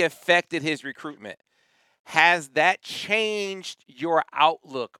really affected his recruitment. Has that changed your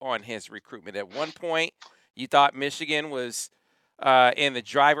outlook on his recruitment? At one point, you thought Michigan was in the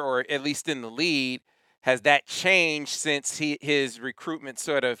driver, or at least in the lead. Has that changed since his recruitment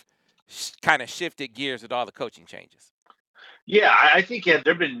sort of kind of shifted gears with all the coaching changes? Yeah, I think had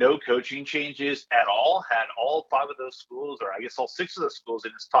there been no coaching changes at all, had all five of those schools, or I guess all six of those schools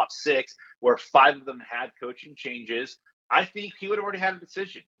in his top six, where five of them had coaching changes, I think he would have already had a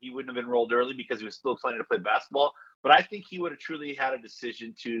decision. He wouldn't have enrolled early because he was still planning to play basketball. But I think he would have truly had a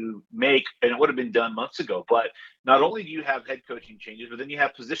decision to make, and it would have been done months ago. But not only do you have head coaching changes, but then you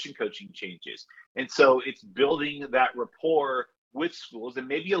have position coaching changes. And so it's building that rapport with schools. And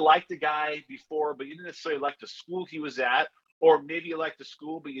maybe you liked the guy before, but you didn't necessarily like the school he was at, or maybe you like the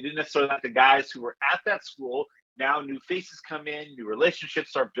school, but you didn't necessarily like the guys who were at that school. Now new faces come in, new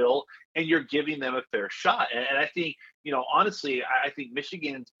relationships are built, and you're giving them a fair shot. And I think, honestly, I think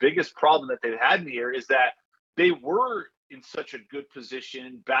Michigan's biggest problem that they've had here is that they were in such a good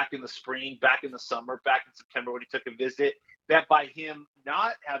position back in the spring, back in the summer, back in September when he took a visit, that by him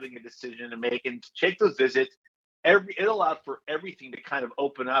not having a decision to make and to take those visits, it allowed for everything to kind of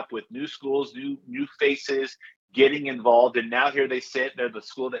open up with new schools, new faces getting involved. And now here they sit. They're the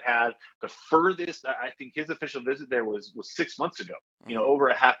school that had the furthest. I think his official visit there was 6 months ago, over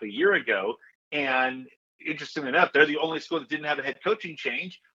a half a year ago. And interestingly enough, they're the only school that didn't have a head coaching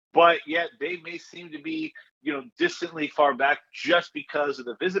change, but yet they may seem to be, distantly far back just because of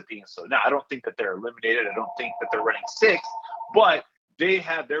the visit being so. Now, I don't think that they're eliminated. I don't think that they're running sixth, but they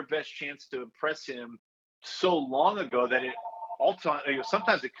had their best chance to impress him so long ago that it ultimately,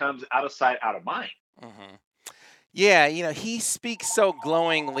 sometimes it comes out of sight, out of mind. Mm-hmm. Yeah, he speaks so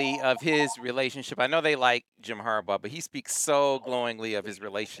glowingly of his relationship. I know they like Jim Harbaugh, but he speaks so glowingly of his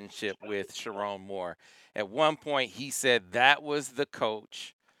relationship with Sharon Moore. At one point, he said that was the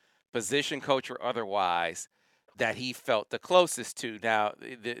coach, position coach or otherwise, that he felt the closest to. Now,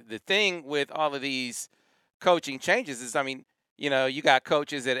 the thing with all of these coaching changes is, you got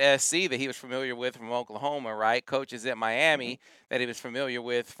coaches at SC that he was familiar with from Oklahoma, right? Coaches at Miami that he was familiar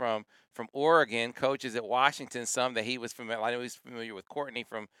with from Oregon, coaches at Washington, some that he was familiar. I know he's familiar with Courtney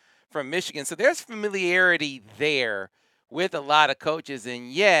from Michigan. So there's familiarity there with a lot of coaches,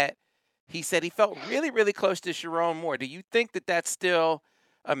 and yet he said he felt really, really close to Sharon Moore. Do you think that that's still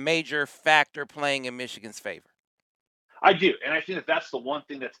a major factor playing in Michigan's favor? I do. And I think that that's the one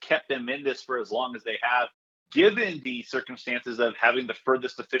thing that's kept them in this for as long as they have, given the circumstances of having the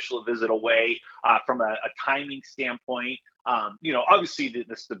furthest official visit away from a timing standpoint. Obviously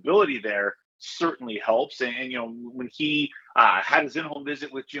the stability there certainly helps. And when he had his in-home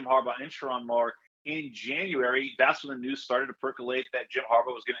visit with Jim Harbaugh and Sharon Moore in January, that's when the news started to percolate that Jim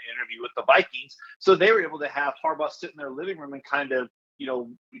Harbaugh was going to interview with the Vikings. So they were able to have Harbaugh sit in their living room and kind of,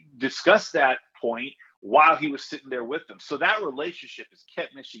 discuss that point while he was sitting there with them. So that relationship has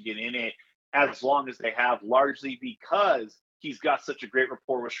kept Michigan in it as long as they have, largely because he's got such a great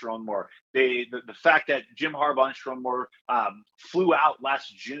rapport with Sharon Moore. The fact that Jim Harbaugh and Sharon Moore flew out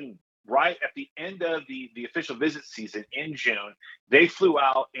last June, right at the end of the official visit season in June, they flew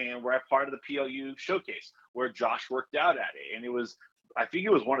out and were a part of the PLU showcase where Josh worked out at it. And I think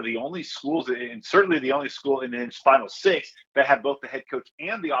it was one of the only schools, and certainly the only school in his final six, that had both the head coach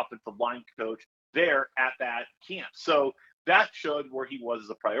and the offensive line coach there at that camp. So that showed where he was as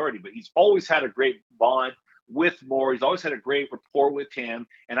a priority. But he's always had a great bond with Moore. He's always had a great rapport with him.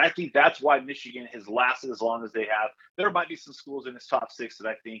 And I think that's why Michigan has lasted as long as they have. There might be some schools in his top six that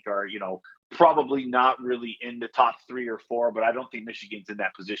I think are, probably not really in the top 3 or 4, but I don't think Michigan's in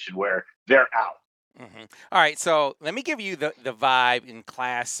that position where they're out. Mm-hmm. All right, so let me give you the vibe in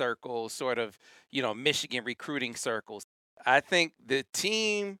class circles, sort of, Michigan recruiting circles. I think the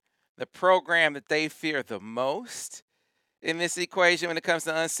program that they fear the most in this equation when it comes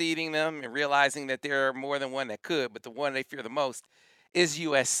to unseating them and realizing that there are more than one that could, but the one they fear the most is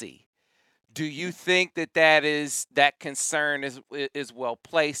USC. Do you think that concern is well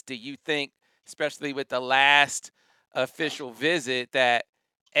placed? Do you think, especially with the last official visit, that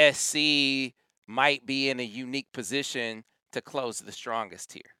SC might be in a unique position to close the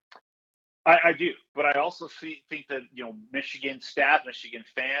strongest here? I do, but I also think that Michigan staff, Michigan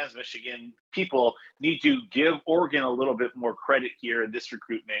fans, Michigan people need to give Oregon a little bit more credit here in this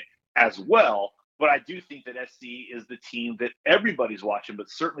recruitment as well. But I do think that SC is the team that everybody's watching,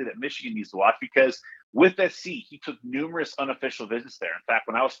 but certainly that Michigan needs to watch, because with SC, he took numerous unofficial visits there. In fact,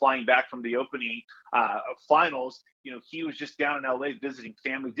 when I was flying back from the opening finals, he was just down in LA visiting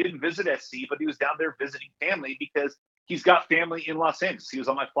family. Didn't visit SC, but he was down there visiting family because he's got family in Los Angeles. He was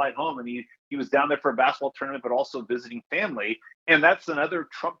on my flight home, and he was down there for a basketball tournament, but also visiting family. And that's another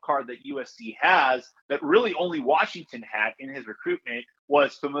trump card that USC has that really only Washington had in his recruitment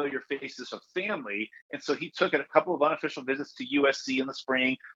was familiar faces of family. And so he took a couple of unofficial visits to USC in the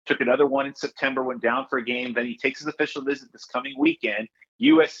spring, took another one in September, went down for a game. Then he takes his official visit this coming weekend.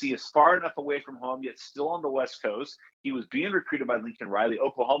 USC is far enough away from home, yet still on the West Coast. He was being recruited by Lincoln Riley.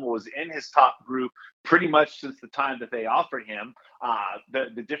 Oklahoma was in his top group pretty much since the time that they offered him.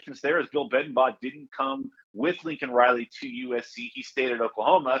 The difference there is Bill Bedenbaugh didn't come with Lincoln Riley to USC. He stayed at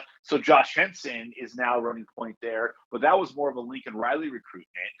Oklahoma. So Josh Henson is now running point there. But that was more of a Lincoln Riley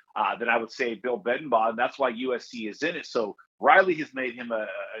recruitment than I would say Bill Bedenbaugh. And that's why USC is in it. So Riley has made him a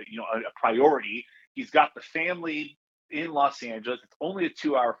priority. He's got the family in Los Angeles. It's only a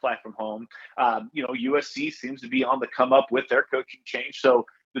 2-hour flight from home. USC seems to be on the come up with their coaching change. So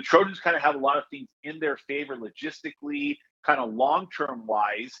the Trojans kind of have a lot of things in their favor logistically, kind of long-term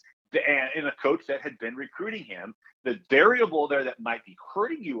wise, and in a coach that had been recruiting him. The variable there that might be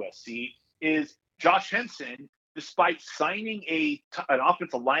hurting USC is Josh Henson, despite signing an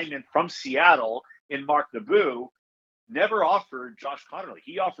offensive lineman from Seattle in Mark Naboo, never offered Josh Conerly.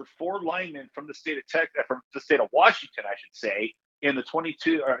 He offered 4 linemen from the state of Washington, I should say, in the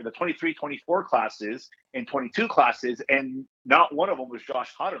 23, 24 classes and 22 classes, and not one of them was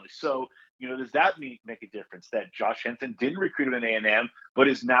Josh Conerly. So, does that make a difference that Josh Henson didn't recruit him at A&M, but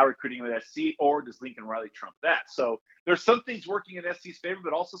is now recruiting him at SC, or does Lincoln Riley trump that? So there's some things working in SC's favor,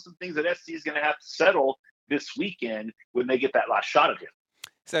 but also some things that SC is going to have to settle this weekend when they get that last shot of him.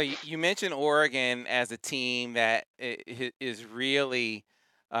 So you mentioned Oregon as a team that is really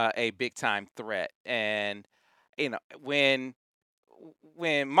a big-time threat. And, when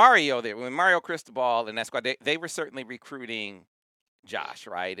Mario Cristobal and that squad, they were certainly recruiting Josh,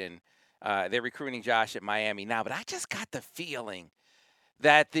 right? And they're recruiting Josh at Miami now. But I just got the feeling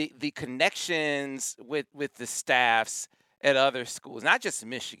that the connections with the staffs at other schools, not just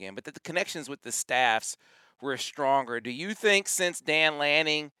Michigan, but that the connections with the staffs were stronger. Do you think since Dan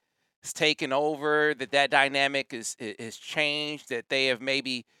Lanning has taken over that dynamic is changed, that they have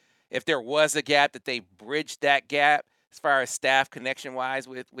maybe, if there was a gap, that they bridged that gap as far as staff connection-wise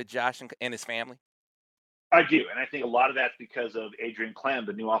with Josh and his family? I do, and I think a lot of that's because of Adrian Clem,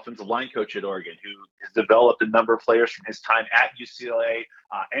 the new offensive line coach at Oregon, who has developed a number of players from his time at UCLA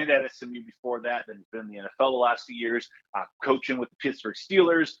and at SMU before that, and has been in the NFL the last few years, coaching with the Pittsburgh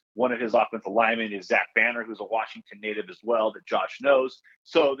Steelers. One of his offensive linemen is Zach Banner, who's a Washington native as well, that Josh knows.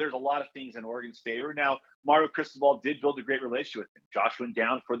 So there's a lot of things in Oregon's favor. Now, Mario Cristobal did build a great relationship with him. Josh went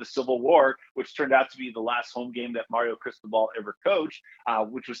down for the Civil War, which turned out to be the last home game that Mario Cristobal ever coached,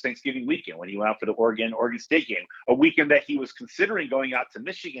 which was Thanksgiving weekend when he went out for the Oregon State game, a weekend that he was considering going out to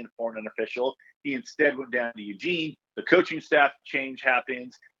Michigan for an unofficial. He instead went down to Eugene. The coaching staff change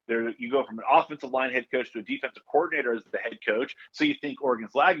happens. There, you go from an offensive line head coach to a defensive coordinator as the head coach. So you think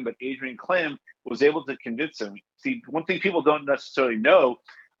Oregon's lagging, but Adrian Clem was able to convince him. See, one thing people don't necessarily know,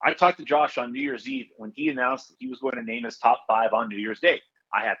 I talked to Josh on New Year's Eve when he announced that he was going to name his top 5 on New Year's Day.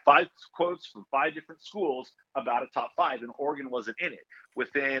 I had 5 quotes from 5 different schools about a top 5, and Oregon wasn't in it.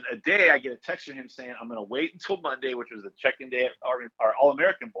 Within a day, I get a text from him saying, I'm going to wait until Monday, which was the check-in day at our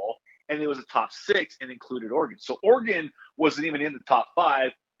All-American Bowl, and it was a top 6 and included Oregon. So Oregon wasn't even in the top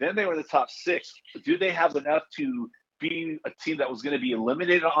 5. Then they were in the top 6. Do they have enough to be a team that was going to be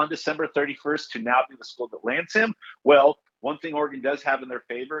eliminated on December 31st to now be the school that lands him? Well, one thing Oregon does have in their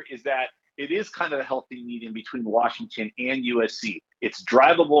favor is that it is kind of a healthy medium between Washington and USC. It's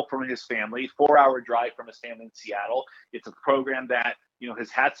drivable from his family, 4-hour drive from his family in Seattle. It's a program that,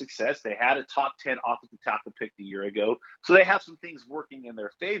 has had success. They had a top 10 offensive tackle picked a year ago. So they have some things working in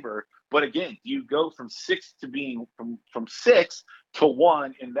their favor. But again, you go from 6 to being from 6 to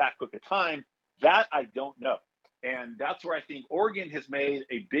 1 in that quick a time. That I don't know. And that's where I think Oregon has made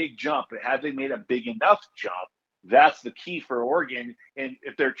a big jump. But have they made a big enough jump? That's the key for Oregon. And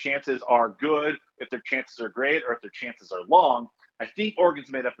if their chances are good, if their chances are great, or if their chances are long, I think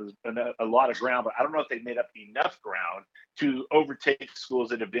Oregon's made up a lot of ground, but I don't know if they've made up enough ground to overtake schools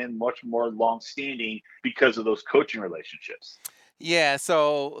that have been much more long-standing because of those coaching relationships. Yeah,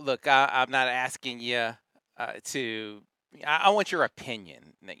 so look, I'm not asking you I want your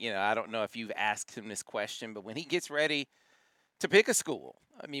opinion. I don't know if you've asked him this question, but when he gets ready to pick a school,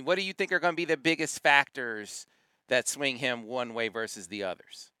 I mean, what do you think are going to be the biggest factors that swing him one way versus the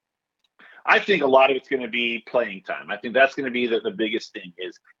others? I think a lot of it's going to be playing time. I think that's going to be the biggest thing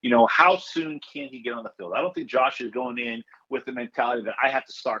is, how soon can he get on the field? I don't think Josh is going in with the mentality that I have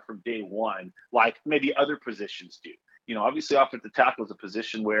to start from day one, like maybe other positions do. Obviously offensive tackle is a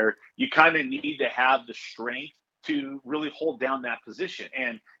position where you kind of need to have the strength to really hold down that position.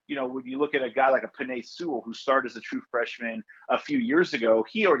 And, when you look at a guy like a Penei Sewell, who started as a true freshman a few years ago,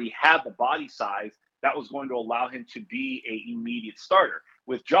 he already had the body size that was going to allow him to be a immediate starter.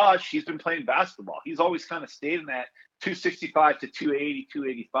 With Josh, he's been playing basketball. He's always kind of stayed in that 265 to 280,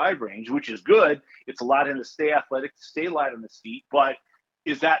 285 range, which is good. It's allowed him to stay athletic, to stay light on his feet. But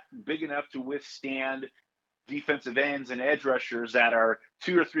is that big enough to withstand defensive ends and edge rushers that are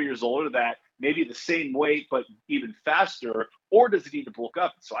 2 or 3 years older, that maybe the same weight but even faster, or does he need to bulk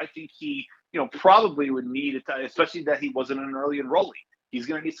up? So I think he, probably would need it, especially that he wasn't an early enrollee. He's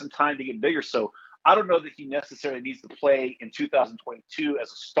going to need some time to get bigger. So I don't know that he necessarily needs to play in 2022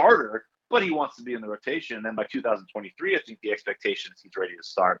 as a starter, but he wants to be in the rotation. And then by 2023, I think the expectation is he's ready to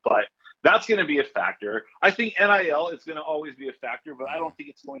start. But that's going to be a factor. I think NIL is going to always be a factor, but I don't think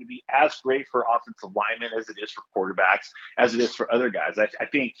it's going to be as great for offensive linemen as it is for quarterbacks, as it is for other guys. I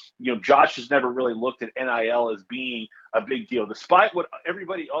think, Josh has never really looked at NIL as being a big deal, despite what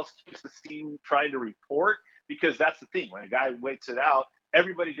everybody else keeps the team trying to report, because that's the thing. When a guy waits it out,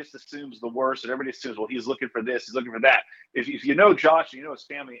 everybody just assumes the worst, and everybody assumes, well, he's looking for this, he's looking for that. If you know Josh and you know his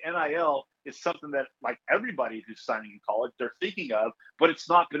family, NIL is something that, like, everybody who's signing in college, they're thinking of, but it's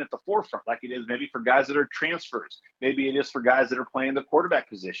not been at the forefront like it is maybe for guys that are transfers. Maybe it is for guys that are playing the quarterback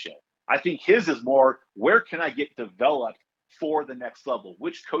position. I think his is more, where can I get developed for the next level?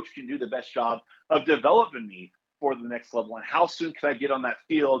 Which coach can do the best job of developing me for the next level? And how soon can I get on that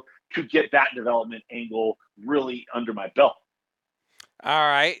field to get that development angle really under my belt? All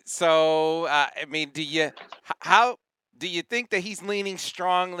right. So, how do you think that he's leaning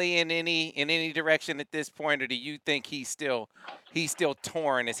strongly in any direction at this point, or do you think he's still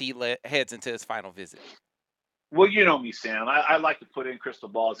torn as he heads into his final visit? Well, you know me, Sam. I like to put in crystal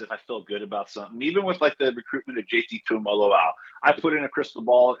balls if I feel good about something. Even with like the recruitment of JT Tuimoloau, I put in a crystal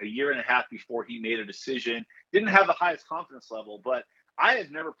ball a year and a half before he made a decision. Didn't have the highest confidence level, but I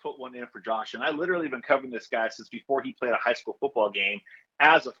had never put one in for Josh. And I literally been covering this guy since before he played a high school football game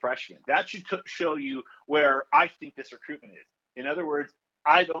as a freshman. That should show you where I think this recruitment is. In other words,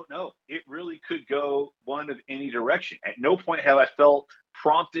 I don't know. It really could go one of any direction. At no point have I felt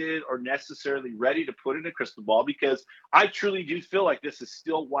prompted or necessarily ready to put in a crystal ball, because I truly do feel like this is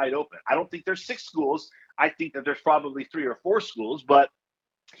still wide open. I don't think there's 6 schools. I think that there's probably 3 or 4 schools, but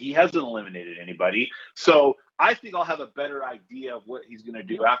he hasn't eliminated anybody. So I think I'll have a better idea of what he's going to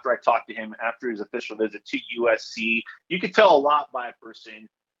do after I talk to him after his official visit to USC. You can tell a lot by a person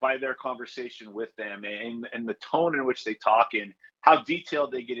by their conversation with them and the tone in which they talk and how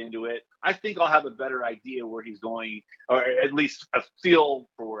detailed they get into it. I think I'll have a better idea where he's going, or at least a feel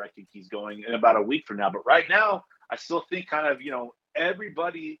for where I think he's going in about a week from now. But right now, I still think kind of,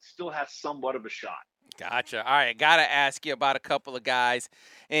 everybody still has somewhat of a shot. Gotcha. All right. Got to ask you about a couple of guys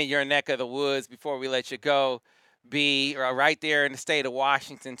in your neck of the woods before we let you go. Right there in the state of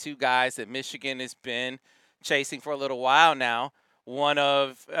Washington, 2 guys that Michigan has been chasing for a little while now. One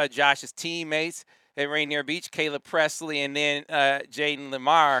of Josh's teammates at Rainier Beach, Caleb Presley, and then Jaden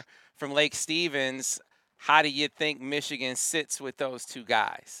Lamar from Lake Stevens. How do you think Michigan sits with those 2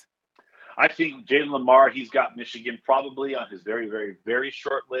 guys? I think Jaden Lamar, he's got Michigan probably on his very, very, very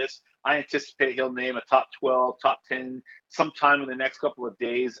short list. I anticipate he'll name a top 12, top 10 sometime in the next couple of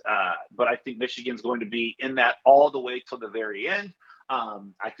days. But I think Michigan's going to be in that all the way till the very end.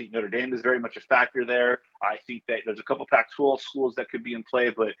 I think Notre Dame is very much a factor there. I think that there's a couple Pac-12 schools that could be in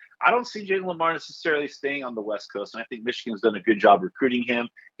play, but I don't see Jaden Lamar necessarily staying on the West Coast. And I think Michigan's done a good job recruiting him.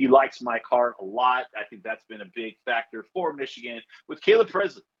 He likes Mike Hart a lot. I think that's been a big factor for Michigan. With Caleb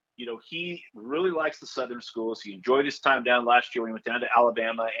Presley, he really likes the Southern schools. He enjoyed his time down last year when he went down to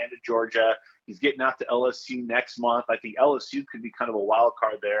Alabama and to Georgia. He's getting out to LSU next month. I think LSU could be kind of a wild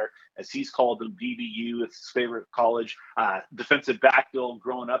card there, as he's called them BBU. It's his favorite college. Defensive backfield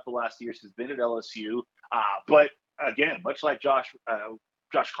growing up the last years has been at LSU. But again, much like Josh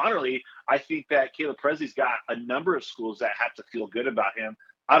Conerly, I think that Caleb Presley's got a number of schools that have to feel good about him.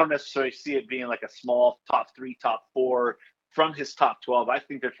 I don't necessarily see it being like a small top 3, top 4 from his top 12. I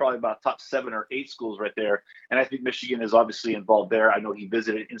think there's probably about top 7 or 8 schools right there. And I think Michigan is obviously involved there. I know he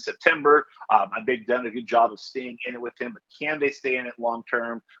visited in September. They've done a good job of staying in it with him, but can they stay in it long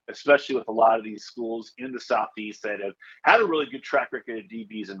term, especially with a lot of these schools in the Southeast that have had a really good track record of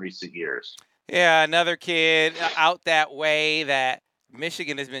DBs in recent years? Yeah, another kid out that way that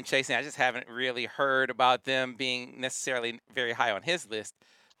Michigan has been chasing. I just haven't really heard about them being necessarily very high on his list.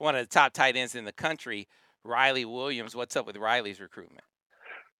 One of the top tight ends in the country, Riley Williams. What's up with Riley's recruitment?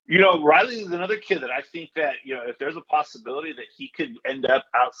 Riley is another kid that I think that, if there's a possibility that he could end up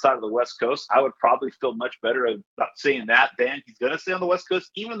outside of the West Coast, I would probably feel much better about saying that than he's going to stay on the West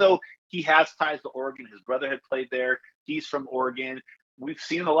Coast, even though he has ties to Oregon. His brother had played there. He's from Oregon. We've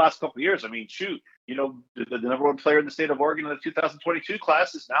seen in the last couple of years, the number one player in the state of Oregon in the 2022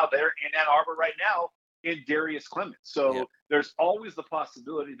 class is now there in Ann Arbor right now in Darius Clements. So There's always the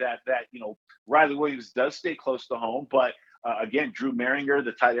possibility that Riley Williams does stay close to home, but again, Drew Maringer,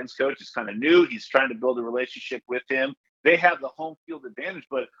 the tight ends coach, is kind of new. He's trying to build a relationship with him. They have the home field advantage,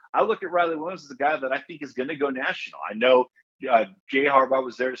 but I look at Riley Williams as a guy that I think is going to go national. I know Jay Harbaugh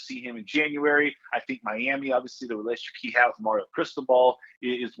was there to see him in January. I think Miami, obviously, the relationship he has with Mario Cristobal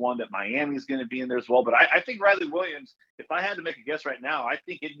is one that Miami is going to be in there as well. But I think Riley Williams, if I had to make a guess right now, I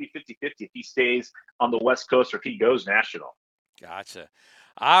think it'd be 50-50 if he stays on the West Coast or if he goes national. Gotcha.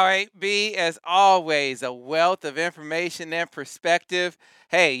 All right, B, as always, a wealth of information and perspective.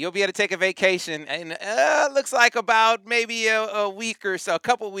 Hey, you'll be able to take a vacation, and looks like about maybe a week or so, a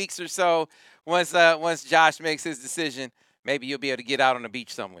couple weeks or so, once Josh makes his decision, maybe you'll be able to get out on the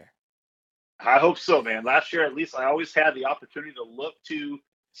beach somewhere. I hope so, man. Last year, at least, I always had the opportunity to look to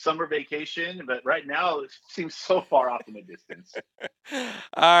summer vacation, but right now it seems so far off in the distance.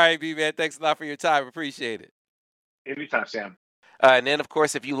 All right, B, man, thanks a lot for your time. Appreciate it. Anytime, Sam. And then, of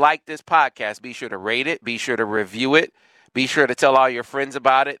course, if you like this podcast, be sure to rate it. Be sure to review it. Be sure to tell all your friends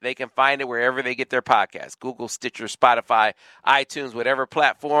about it. They can find it wherever they get their podcasts. Google, Stitcher, Spotify, iTunes, whatever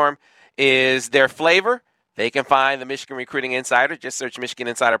platform is their flavor. They can find the Michigan Recruiting Insider. Just search Michigan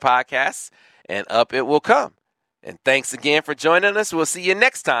Insider Podcasts, and up it will come. And thanks again for joining us. We'll see you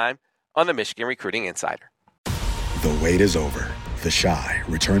next time on the Michigan Recruiting Insider. The wait is over. The Chi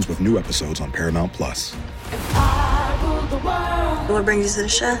returns with new episodes on Paramount+. What brings you to the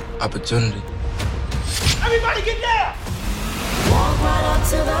show? Opportunity. Everybody get down! Walk right up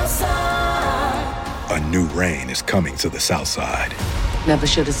to the side. A new reign is coming to the South Side. Never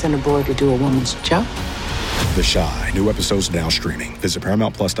should have sent a boy to do a woman's job. The Chi. New episodes now streaming. Visit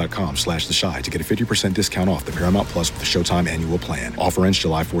ParamountPlus.com/The Chi to get a 50% discount off the Paramount Plus with the Showtime annual plan. Offer ends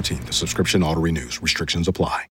July 14th. The subscription auto-renews. Restrictions apply.